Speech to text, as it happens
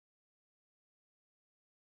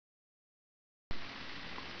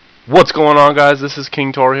What's going on, guys? This is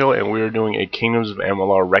King Torhill, and we are doing a Kingdoms of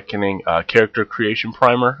Amalur Reckoning character creation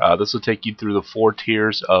primer. This will take you through the 4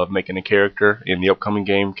 tiers of making a character in the upcoming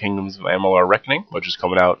game, Kingdoms of Amalur Reckoning, which is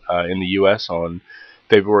coming out in the US on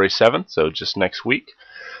February 7th, so just next week.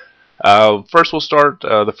 First, we'll start,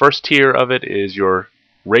 the first tier of it is your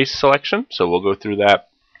race selection, so we'll go through that.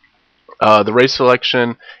 The race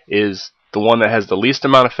selection is the one that has the least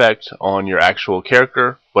amount of effect on your actual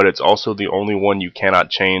character, but it's also the only one you cannot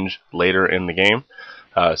change later in the game,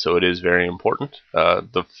 so it is very important.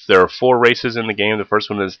 There are 4 races in the game. The first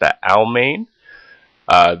one is the Almain.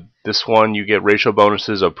 This one you get ratio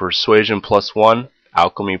bonuses of Persuasion +1,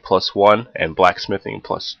 Alchemy +1, and Blacksmithing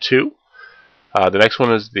 +2. The next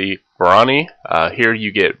one is the Varani. Here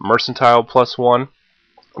you get Mercantile +1,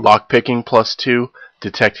 Lockpicking +2,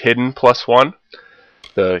 Detect Hidden +1.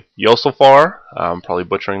 The Ljosalfar, I'm probably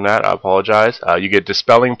butchering that, I apologize. You get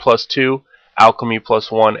Dispelling +2, Alchemy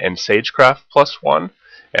 +1, and Sagecraft +1.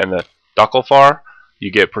 And the Dokkalfar,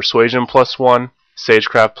 you get Persuasion +1,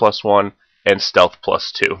 Sagecraft +1, and Stealth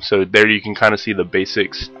 +2. So there you can kind of see the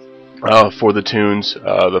basics for the tunes.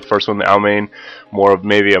 The first one, the Almain, more of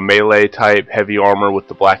maybe a melee type, heavy armor with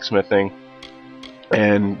the blacksmithing.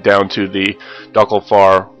 And down to the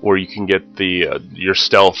Dokkalfar, where you can get the your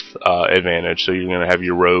stealth advantage. So you're going to have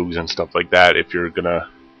your rogues and stuff like that if you're going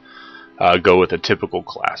to go with a typical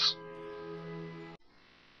class.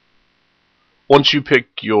 Once you pick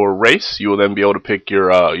your race, you will then be able to pick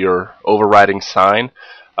your overriding sign.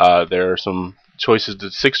 There are some choices,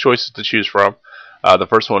 6 choices to choose from. The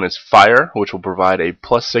first one is Fire, which will provide a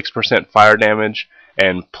 +6% fire damage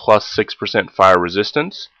and +6% fire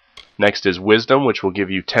resistance. Next is Wisdom, which will give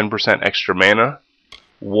you 10% extra mana.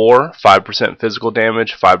 War, 5% physical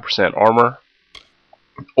damage, 5% armor.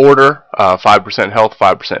 Order, 5% health,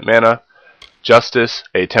 5% mana. Justice,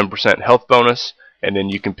 a 10% health bonus. And then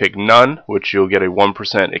you can pick None, which you'll get a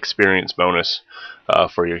 1% experience bonus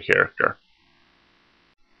for your character.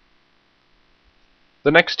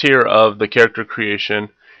 The next tier of the character creation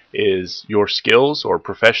is your skills or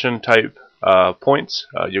profession type points.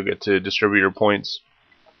 You'll get to distribute your points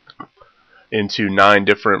into 9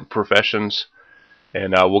 different professions,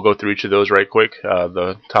 and we'll go through each of those right quick.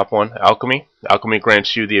 The top one, Alchemy. Alchemy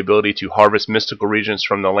grants you the ability to harvest mystical regions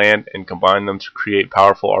from the land and combine them to create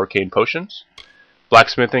powerful arcane potions.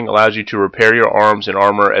 Blacksmithing allows you to repair your arms and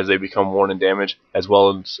armor as they become worn and damaged, as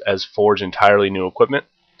well as forge entirely new equipment.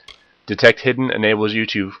 Detect Hidden enables you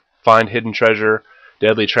to find hidden treasure,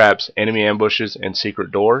 deadly traps, enemy ambushes, and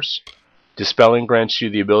secret doors. Dispelling grants you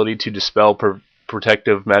the ability to dispel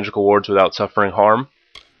protective magical wards without suffering harm.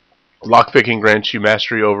 Lockpicking grants you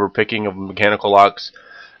mastery over picking of mechanical locks,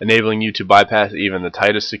 enabling you to bypass even the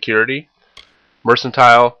tightest security.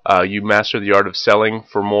 Mercantile, you master the art of selling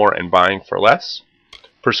for more and buying for less.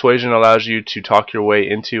 Persuasion allows you to talk your way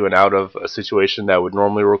into and out of a situation that would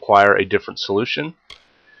normally require a different solution.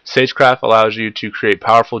 Sagecraft allows you to create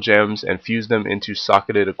powerful gems and fuse them into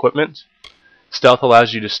socketed equipment. Stealth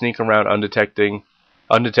allows you to sneak around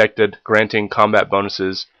undetected, granting combat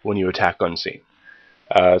bonuses when you attack unseen.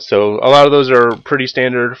 So a lot of those are pretty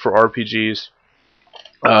standard for RPGs.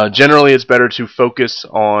 Generally, it's better to focus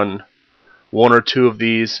on 1 or 2 of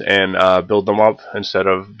these and build them up instead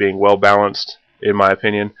of being well balanced, in my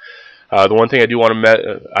opinion. The one thing I do want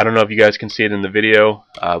to I don't know if you guys can see it in the video,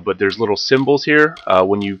 but there's little symbols here.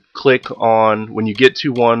 When you get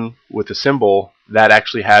to one with a symbol, that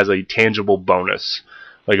actually has a tangible bonus.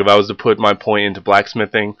 Like if I was to put my point into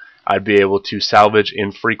blacksmithing, I'd be able to salvage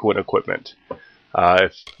infrequent equipment.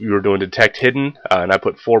 If you were doing Detect Hidden, and I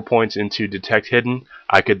put 4 points into Detect Hidden,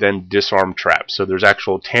 I could then disarm traps. So there's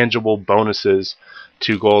actual tangible bonuses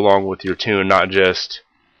to go along with your tune, not just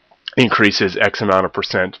increases X amount of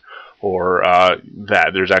percent or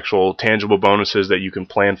that. There's actual tangible bonuses that you can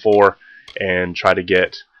plan for and try to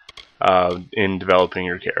get in developing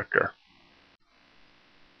your character.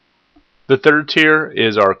 The third tier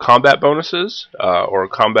is our combat bonuses, or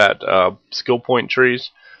combat skill point trees.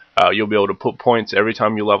 You'll be able to put points every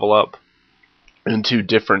time you level up into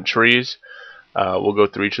different trees. We'll go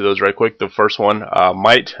through each of those right quick. The first one,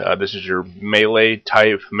 Might. This is your melee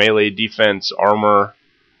type, melee defense, armor,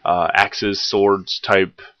 axes, swords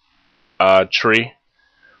type tree.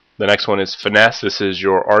 The next one is Finesse. This is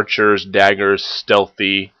your archers, daggers,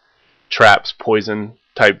 stealthy, traps, poison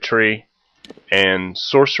type tree. And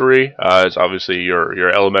Sorcery is obviously your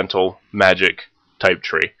elemental magic type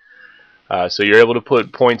tree. So you're able to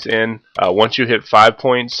put points in. Once you hit 5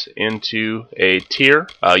 points into a tier,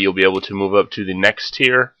 you'll be able to move up to the next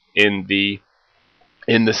tier in the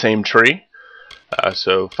same tree.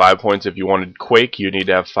 So 5 points if you wanted Quake, you need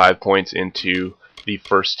to have 5 points into the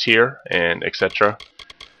first tier and etc.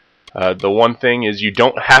 The one thing is you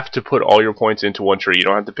don't have to put all your points into one tree. You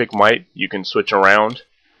don't have to pick might. You can switch around.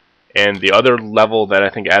 And the other level that I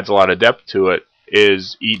think adds a lot of depth to it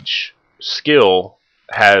is each skill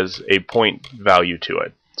has a point value to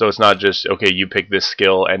it. So it's not just, okay, you pick this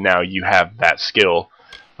skill and now you have that skill.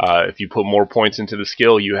 If you put more points into the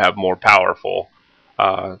skill, you have more powerful.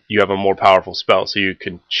 You have a more powerful spell. So you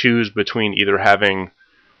can choose between either having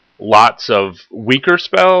lots of weaker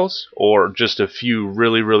spells or just a few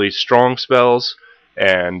really, really strong spells,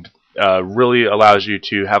 and really allows you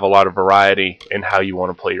to have a lot of variety in how you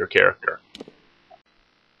want to play your character.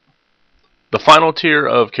 The final tier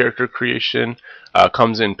of character creation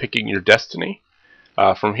comes in picking your destiny.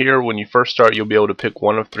 From here, when you first start, you'll be able to pick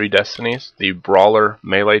one of 3 destinies. The Brawler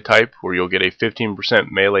melee type, where you'll get a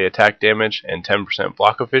 15% melee attack damage and 10%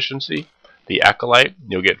 block efficiency. The Acolyte,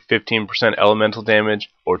 you'll get 15% elemental damage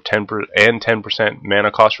or 10%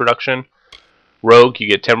 mana cost reduction. Rogue, you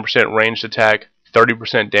get 10% ranged attack,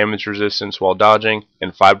 30% damage resistance while dodging,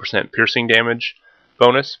 and 5% piercing damage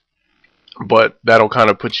bonus. But that'll kind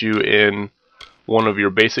of put you in one of your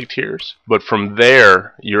basic tiers. But from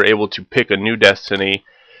there, you're able to pick a new destiny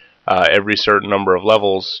every certain number of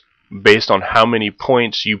levels based on how many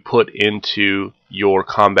points you put into your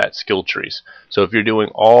combat skill trees. So if you're doing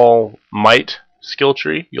all might skill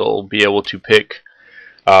tree, you'll be able to pick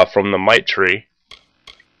from the might tree.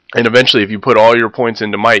 And eventually, if you put all your points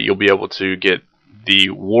into might, you'll be able to get the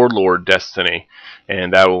Warlord destiny,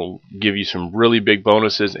 and that will give you some really big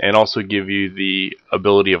bonuses and also give you the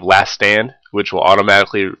ability of Last Stand, which will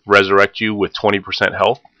automatically resurrect you with 20%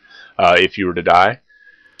 health if you were to die.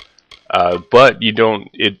 But you don't.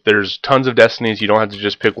 There's tons of destinies. You don't have to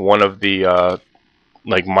just pick one of the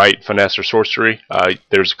like might, finesse, or sorcery.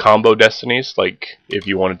 There's combo destinies. Like if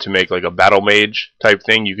you wanted to make like a battle mage type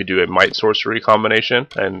thing, you could do a might sorcery combination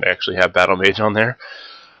and actually have battle mage on there,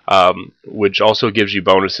 which also gives you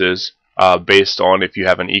bonuses based on if you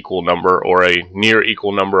have an equal number or a near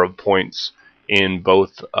equal number of points in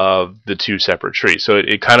both of the 2 separate trees. So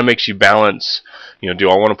it kind of makes you balance. You know, do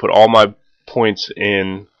I want to put all my points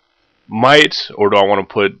in might, or do I want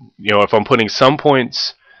to put, you know, if I'm putting some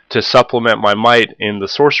points to supplement my might in the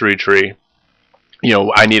sorcery tree, you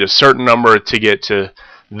know, I need a certain number to get to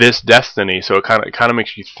this destiny. So it kind of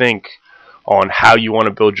makes you think on how you want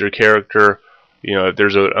to build your character. You know, if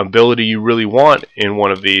there's an ability you really want in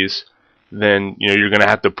one of these, then you know you're going to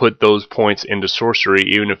have to put those points into sorcery,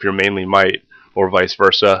 even if you're mainly might, or vice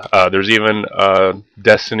versa. There's even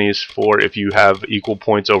destinies for if you have equal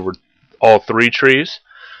points over all 3 trees,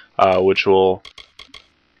 which will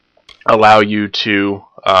allow you to,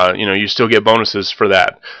 you know, you still get bonuses for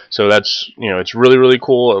that. So that's, you know, it's really, really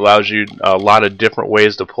cool. It allows you a lot of different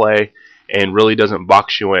ways to play and really doesn't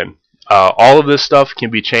box you in. All of this stuff can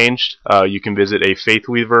be changed. You can visit a Faith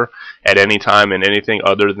Weaver at any time, and anything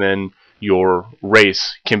other than your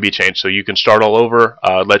race can be changed. So you can start all over.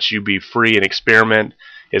 It lets you be free and experiment.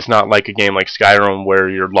 It's not like a game like Skyrim where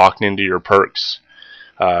you're locked into your perks.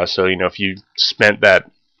 So, you know, if you spent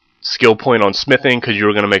that skill point on smithing because you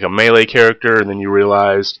were going to make a melee character, and then you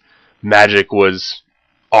realized magic was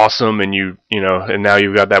awesome, and you know, and now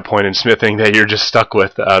you've got that point in smithing that you're just stuck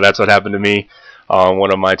with. That's what happened to me on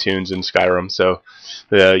one of my tunes in Skyrim. So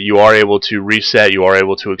you are able to reset, you are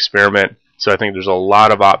able to experiment. So I think there's a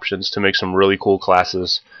lot of options to make some really cool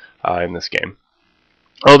classes in this game.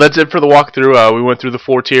 Oh, that's it for the walkthrough. We went through the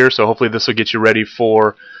 4 tiers, so hopefully this will get you ready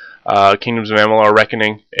for Kingdoms of Amalur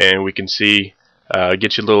Reckoning, and we can see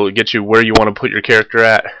get you where you want to put your character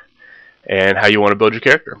at and how you want to build your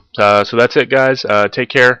character. So that's it, guys. Take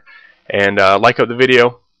care, and like up the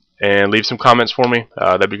video and leave some comments for me.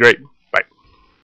 That'd be great.